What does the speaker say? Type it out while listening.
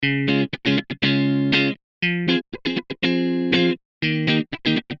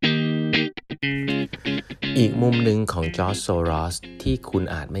มุมหนึ่งของจอร์จโซรอสที่คุณ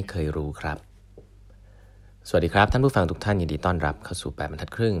อาจไม่เคยรู้ครับสวัสดีครับท่านผู้ฟังทุกท่านยินดีต้อนรับเข้าสู่8 บรรทั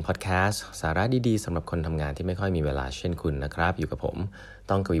ดครึ่งพอดแคสต์สาระดีๆสำหรับคนทำงานที่ไม่ค่อยมีเวลาเช่นคุณนะครับอยู่กับผม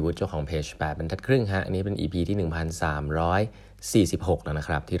ต้องกวีวุฒิเจ้าของเพจ8 บรรทัดครึ่งฮะอันนี้เป็น EP ที่1346แล้วนะค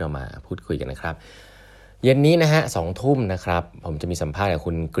รับที่เรามาพูดคุยกันนะครับเย็นนี้นะฮะ 20:00 นนะครับผมจะมีสัมภาษณ์กับ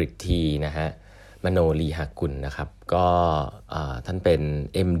คุณกฤษทีนะฮะมโนลีหกุลนะครับก็ท่านเป็น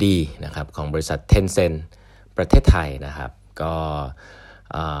MD นะครับของบริษัท Tencent ประเทศไทยนะครับก็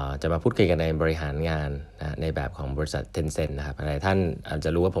จะมาพูดคุยกันในบริหารงานนะในแบบของบริษัท Tencent นะครับหลายท่านอาจจะ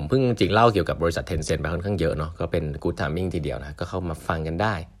รู้ว่าผมเพิ่งจริงเล่าเกี่ยวกับบริษัท Tencent ไปค่อนข้างเยอะเนาะก็เป็น good timing ทีเดียวนะก็เข้ามาฟังกันไ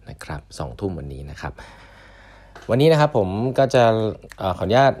ด้นะครับ 20:00 นวันนี้นะครับวันนี้นะครับผมก็จะขออ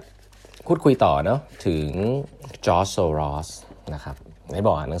นุญาตพูดคุยต่อเนาะถึง George Soros นะครับไม่บ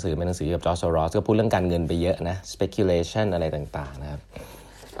อกหนังสือเกี่ยวกับ George Soros ก็พูดเรื่องการเงินไปเยอะนะ speculation อะไรต่างๆนะครับ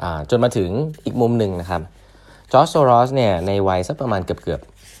จนมาถึงอีกมุมหนึ่งนะครับจอร์จ โซรอสเนี่ยในวัยสักประมาณเกือบ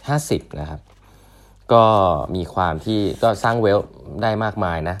50นะครับก็มีความที่ก็สร้างเวลได้มากม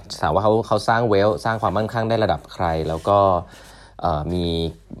ายนะถามว่าเขาสร้างเวลสร้างความมั่งคั่งได้ระดับใครแล้วก็มี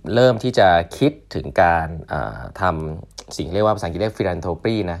เริ่มที่จะคิดถึงการทำสิ่งเรียกว่าภาษาอังกฤษเรียก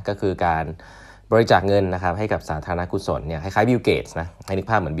philanthropy นะก็คือการบริจาคเงินนะครับให้กับสาธารณกุศลเนี่ยคล้ายๆบิลเกตส์นะให้นึก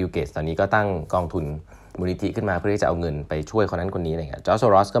ภาพเหมือนบิลเกตส์ตอนนี้ก็ตั้งกองทุนมูลนิธิขึ้นมาเพื่อที่จะเอาเงินไปช่วยคนนั้นคนนี้อะไรเงี้ยจอร์จ โซ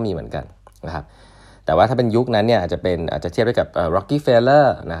รอสก็มีเหมือนกันนะครับแต่ว่าถ้าเป็นยุคนั้นเนี่ยอาจจะเทียบได้กับRockefeller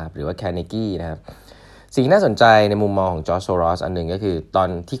นะครับหรือว่า Carnegie นะครับสิ่งน่าสนใจในมุมมองของจอร์จ โซรอสอันหนึ่งก็คือตอน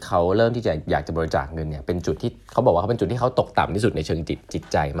ที่เขาเริ่มที่จะอยากจะบริจาคเงินเนี่ยเป็นจุดที่เขาบอกว่าเขาเป็นจุดที่เขาตกต่ำที่สุดในเชิงจิต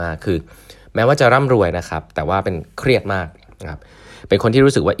ใจมากคือแม้ว่าจะร่ำรวยนะครับแต่ว่าเป็นเครียดมากนะครับเป็นคนที่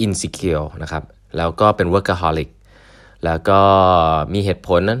รู้สึกว่า insecure นะครับแล้วก็เป็น workaholic แล้วก็มีเหตุผ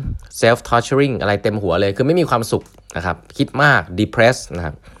ลนั้น self torturing อะไรเต็มหัวเลยคือไม่มีความสุขนะครับคิดมาก depressed นะค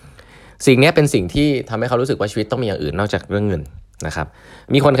รับสิ่งนี้เป็นสิ่งที่ทำให้เขารู้สึกว่าชีวิตต้องมีอย่างอื่นนอกจากเรื่องเงินนะครับ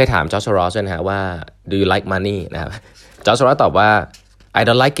มีคนเคยถามจอร์จ โซรอสนะฮะว่า do you like money นะครับจอร์จ โซรอสตอบว่า I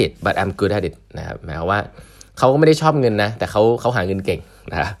don't like it but I'm good at it นะครับหมายความว่าเขาก็ไม่ได้ชอบเงินนะแต่เขาหาเงินเก่ง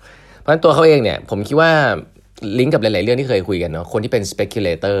นะครับเพราะฉะนั้นตัวเขาเองเนี่ยผมคิดว่าลิงก์กับหลายๆเรื่องที่เคยคุยกันเนาะคนที่เป็น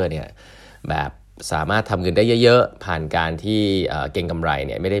speculator เนี่ยแบบสามารถทำเงินได้เยอะๆผ่านการที่เก็งกำไรเ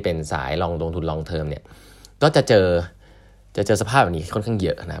นี่ยไม่ได้เป็นสายลงทุน long term เนี่ยก็จะเจอสภาพแบบนี้ค่อนข้างเย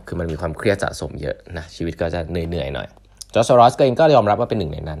อะนะครับคือมันมีความเครียดสะสมเยอะนะชีวิตก็จะเหนื่อยหน่อยจอร์จ โซรอสเองก็ยอมรับว่าเป็นหนึ่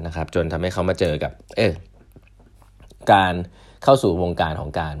งในนั้นนะครับจนทำให้เขามาเจอกับการเข้าสู่วงการของ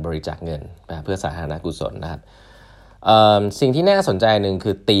การบริจาคเงินเพื่อสาธารณกุศลนะครับสิ่งที่น่าสนใจหนึ่ง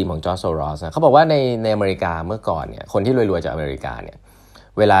คือธีมของจอร์จ โซรอสนะเขาบอกว่าในอเมริกาเมื่อก่อนเนี่ยคนที่รวยๆจากอเมริกาเนี่ย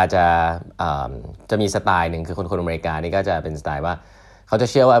เวลาจะมีสไตล์หนึ่งคือคนอเมริกานี่ก็จะเป็นสไตล์ว่าเขาจะ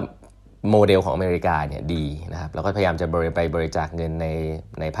เชื่อว่าโมเดลของอเมริกาเนี่ยดีนะครับแล้วก็พยายามจะไปบริจาคเงิน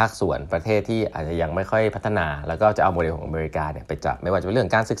ในภาคส่วนประเทศที่อาจจะยังไม่ค่อยพัฒนาแล้วก็จะเอาโมเดลของอเมริกาเนี่ยไปจับไม่ว่าจะเป็นเรื่อง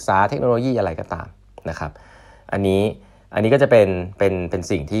การศึกษาเทคโนโลยีอะไรก็ตามนะครับอันนี้ก็จะเป็น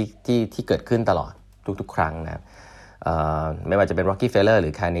สิ่งที่เกิดขึ้นตลอดทุกๆครั้งนะครับไม่ว่าจะเป็น Rockefeller หรื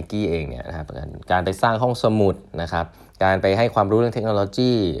อ Carnegie เองเนี่ยนะครับการไปสร้างห้องสมุดนะครับการไปให้ความรู้เรื่องเทคโนโล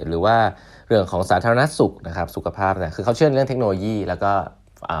ยีหรือว่าเรื่องของสาธารณสุขนะครับสุขภาพนะคือเขาเชื่อในเรื่องเทคโนโลยีแล้วก็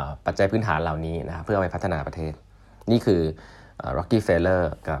ปัจจัยพื้นฐานเหล่านี้นะครับเพื่อเอาไปพัฒนาประเทศนี่คือ Rockefeller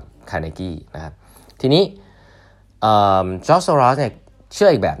กับ Carnegie นะครับทีนี้จอร์จ โซรอสเนี่ยเชื่อ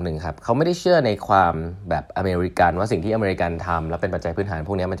อีกแบบหนึ่งครับเขาไม่ได้เชื่อในความแบบอเมริกันว่าสิ่งที่อเมริกันทำแล้วเป็นปัจจัยพื้นฐานพ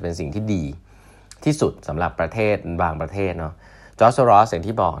วกนี้มันจะเป็นสิ่งที่ดีที่สุดสำหรับประเทศบางประเทศเนาะจอร์จ โซรอสอย่าง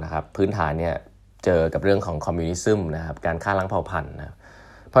ที่บอกนะครับพื้นฐานเนี่ยเจอกับเรื่องของคอมมิวนิซึมนะครับการฆ่าล้างเผ่าพันธุ์นะ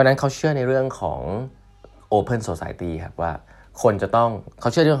เพราะฉะนั้นเขาเชื่อในเรื่องของ Open Society ครับว่าคนจะต้องเขา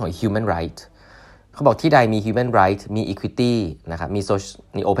เชื่อเรื่องของ human right เขาบอกที่ใดมี human right มี equity นะครับ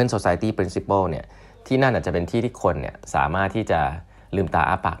มี open society principle เนี่ยที่นั่นอาจจะเป็นที่ที่คนเนี่ยสามารถที่จะลืมตา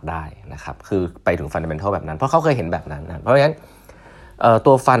อ้าปากได้นะครับคือไปถึง fundamental แบบนั้นเพราะเขาเคยเห็นแบบนั้นนะเพราะฉะนั้น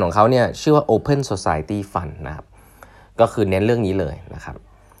ตัวฟันของเขาเนี่ยชื่อว่า open society fund นะครับก็คือเน้นเรื่องนี้เลยนะครับ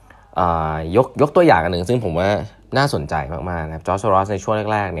ยกตัวอย่างอันหนึ่งซึ่งผมว่าน่าสนใจมากๆนะครับจอร์จ โซรอสในช่วง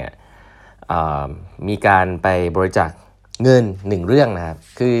แรกๆเนี่ยมีการไปบริจาคเงินหนึ่งเรื่องนะครับ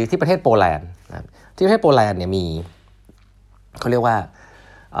คือที่ประเทศโปแลนด์นะครับที่ประเทศโปแลนด์เนี่ยมีเขาเรียกว่า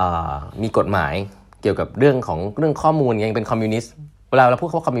มีกฎหมายเกี่ยวกับเรื่องข้อมูลยังเป็นคอมมิวนิสต์เวลาเราพูด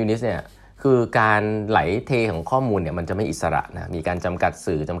ว่าคอมมิวนิสต์เนี่ยคือการไหลเทของข้อมูลเนี่ยมันจะไม่อิสระนะมีการจำกัด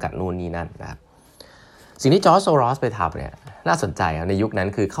สื่อจำกัดนู่นนี่นั่นนะครับสิ่งที่จอร์จ โซรอสไปทำเนี่ยน่าสนใจในยุคนั้น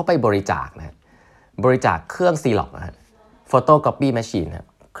คือเขาไปบริจาคนะบริจาคเครื่องซีล็อกนะฮะ photocopy machine ครับ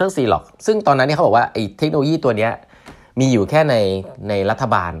เครื่องซีล็อกซึ่งตอนนั้นเนี่ยเขาบอกว่าไอ้เทคโนโลยีตัวเนี้ยมีอยู่แค่ในรัฐ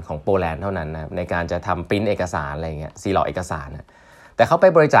บาลของโปแลนด์เท่านั้นนะในการจะทำปริ้นเอกสารอะไรเงี้ยซีล็อกเอกสารนะแต่เขาไป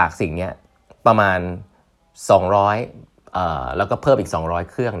บริจาคสิ่งนี้ประมาณ 200แล้วก็เพิ่มอีก200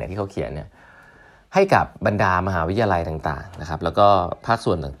เครื่องเนี่ยที่เขาเขียนเนี่ยให้กับบรรดามหาวิทยาลัยต่างๆนะครับแล้วก็ภาค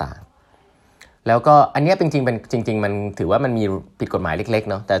ส่วนต่างๆแล้วก็อันนี้เป็นจริงมันถือว่ามันมีผิดกฎหมายเล็กๆ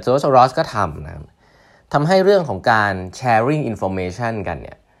เนาะแต่ George Soros ก็ทำนะครับทำให้เรื่องของการ sharing information กันเ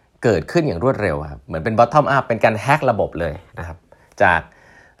นี่ยเกิดขึ้นอย่างรวดเร็วครับเหมือนเป็น bottom up เป็นการแฮกระบบเลยนะครับ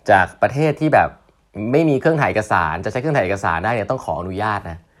จากประเทศที่แบบไม่มีเครื่องถ่ายเอกสารจะใช้เครื่องถ่ายเอกสารได้เนี่ยต้องขออนุญาต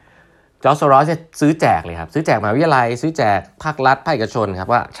นะจอร์จ โซรอสจะซื้อแจกเลยครับซื้อแจกมหาวิทยาลัยซื้อแจกภาครัฐภาคเอกชนครับ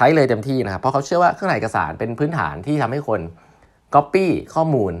ว่าใช้เลยเต็มที่นะครับเพราะเขาเชื่อว่าเครื่องถ่ายเอกสารเป็นพื้นฐานที่ทำให้คน copy ข้อ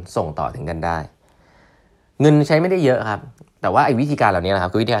มูลส่งต่อถึงกันได้เงินใช้ไม่ได้เยอะครับแต่ว่าไอ้วิธีการเหล่านี้นะครั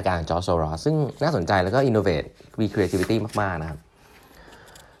บคือวิธีการของจอร์จ โซรอสซึ่งน่าสนใจแล้วก็ innovate มี creativity มากๆนะครับ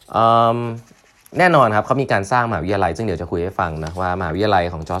แน่นอนครับเขามีการสร้างมหาวิทยาลัยซึ่งเดี๋ยวจะคุยให้ฟังนะว่ามหาวิทยาลัย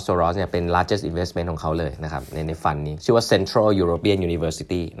ของจอร์จ โซรอสเนี่ยเป็น largest investment ของเขาเลยนะครับในฟันนี้ชื่อว่า Central European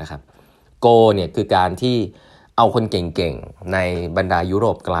University นะครับโกเนี่ยคือการที่เอาคนเก่งๆในบรรดายุโร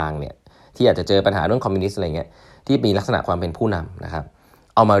ปกลางเนี่ยที่อาจจะเจอปัญหาเรื่องคอมมิวนิสต์อะไรเงี้ยที่มีลักษณะความเป็นผู้นำนะครับ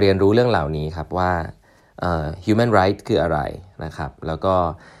เอามาเรียนรู้เรื่องเหล่านี้ครับว่าhuman right คืออะไรนะครับแล้วก็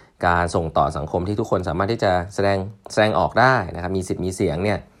การส่งต่อสังคมที่ทุกคนสามารถที่จะแสดงออกได้นะครับมีสิทธิ์มีเสียงเ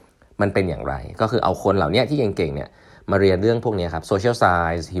นี่ยมันเป็นอย่างไรก็คือเอาคนเหล่านี้ที่เก่งๆเนี่ยมาเรียนเรื่องพวกนี้ครับ social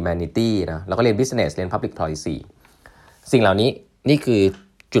science humanity นะแล้วก็เรียน business เรียน public policy สิ่งเหล่านี้นี่คือ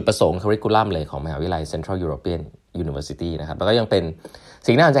จุดประสงค์ curriculum เลยของมหาวิทยาลัย Central European University นะครับแล้วก็ยังเป็น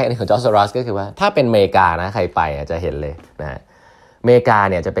สิ่งน่าสนใจของจอร์จ โซรอสก็คือว่าถ้าเป็นอเมริกานะใครไปจะเห็นเลยนะอเมริกา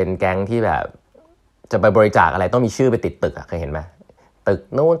เนี่ยจะเป็นแก๊งที่แบบจะไปบริจาคอะไรต้องมีชื่อไปติดตึกเคยเห็นไหมตึก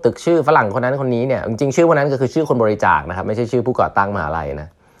นู้นตึกชื่อฝรั่งคนนั้นคนนี้เนี่ยจริงๆชื่อวันนั้นก็คือชื่อคนบริจาคนะครับไม่ใช่ชื่อผู้ก่อตั้งมหาลัยนะ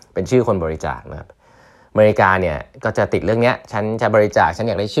เป็นชื่อคนบริจาคนะครับอเมริกาเนี่ยก็จะติดเรื่องนี้ฉันจะบริจาคฉันอ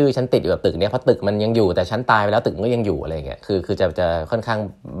ยากได้ชื่อฉันติดอยู่กับตึกเนี้ยเพราะตึกมันยังอยู่แต่ฉันตายไปแล้วตึกมันก็ยังอยู่อะไรเงี้ยคือจะค่อนข้าง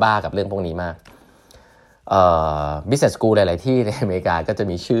บ้ากับเรื่องพวกนี้มากbusiness school หลายๆที่ในอเมริกาก็จะ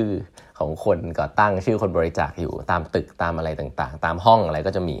มีชื่อของคนก่อตั้งชื่อคนบริจาคอยู่ตามตึกตามอะไรต่างๆตามห้องอะไร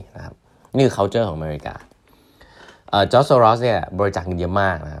ก็จะมีนะครับนี่คือ culture ของอเมริกาจอร์จ โซรอสเนี่ยบริจาคเงินเยอะม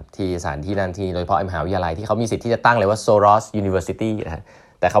ากนะครับที่สถานที่นั่นที่โดยเฉพาะมหาวิทยาลัยที่เขามีสิทธิ์ที่จะตั้งเลยว่า Soros University นะ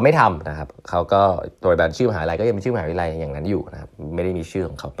แต่เขาไม่ทำนะครับเขาก็โดยแบบชื่อมหาวิทยาลัยก็ยังเป็นชื่อมหาวิทยาลัยอย่างนั้นอยู่นะครับไม่ได้มีชื่อ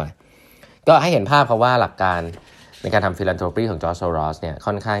ของเขาไปก็ให้เห็นภาพครับว่าหลักการในการทำ philanthropy ของจอร์จ โซรอสเนี่ย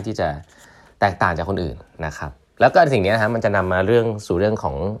ค่อนข้างที่จะแตกต่างจากคนอื่นนะครับแล้วก็สิ่งนี้นะครับมันจะนำมาสู่เรื่องข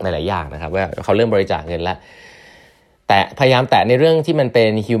องหลายๆอย่างนะครับว่าเขาเริ่มบริจาคเงินแล้วแต่พยายามแตะในเรื่องที่มันเป็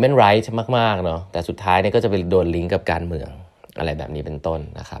น human right มากๆเนาะแต่สุดท้ายเนี่ยก็จะไปโดนลิงก์กับการเมืองอะไรแบบนี้เป็นต้น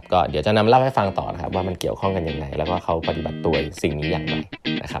นะครับก็เดี๋ยวจะนำเล่าให้ฟังต่อนะครับว่ามันเกี่ยวข้องกันยังไงแล้วก็เขาปฏิบัติตัวสิ่งนี้อย่างไร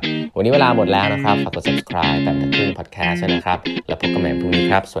นะครับวันนี้เวลาหมดแล้วนะครับฝากกด subscribe แบบตะครึ่ง podcast ด้วยนะครับแล้วพบกันใหม่พรุ่งนี้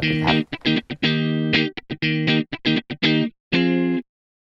ครับสวัสดีครับ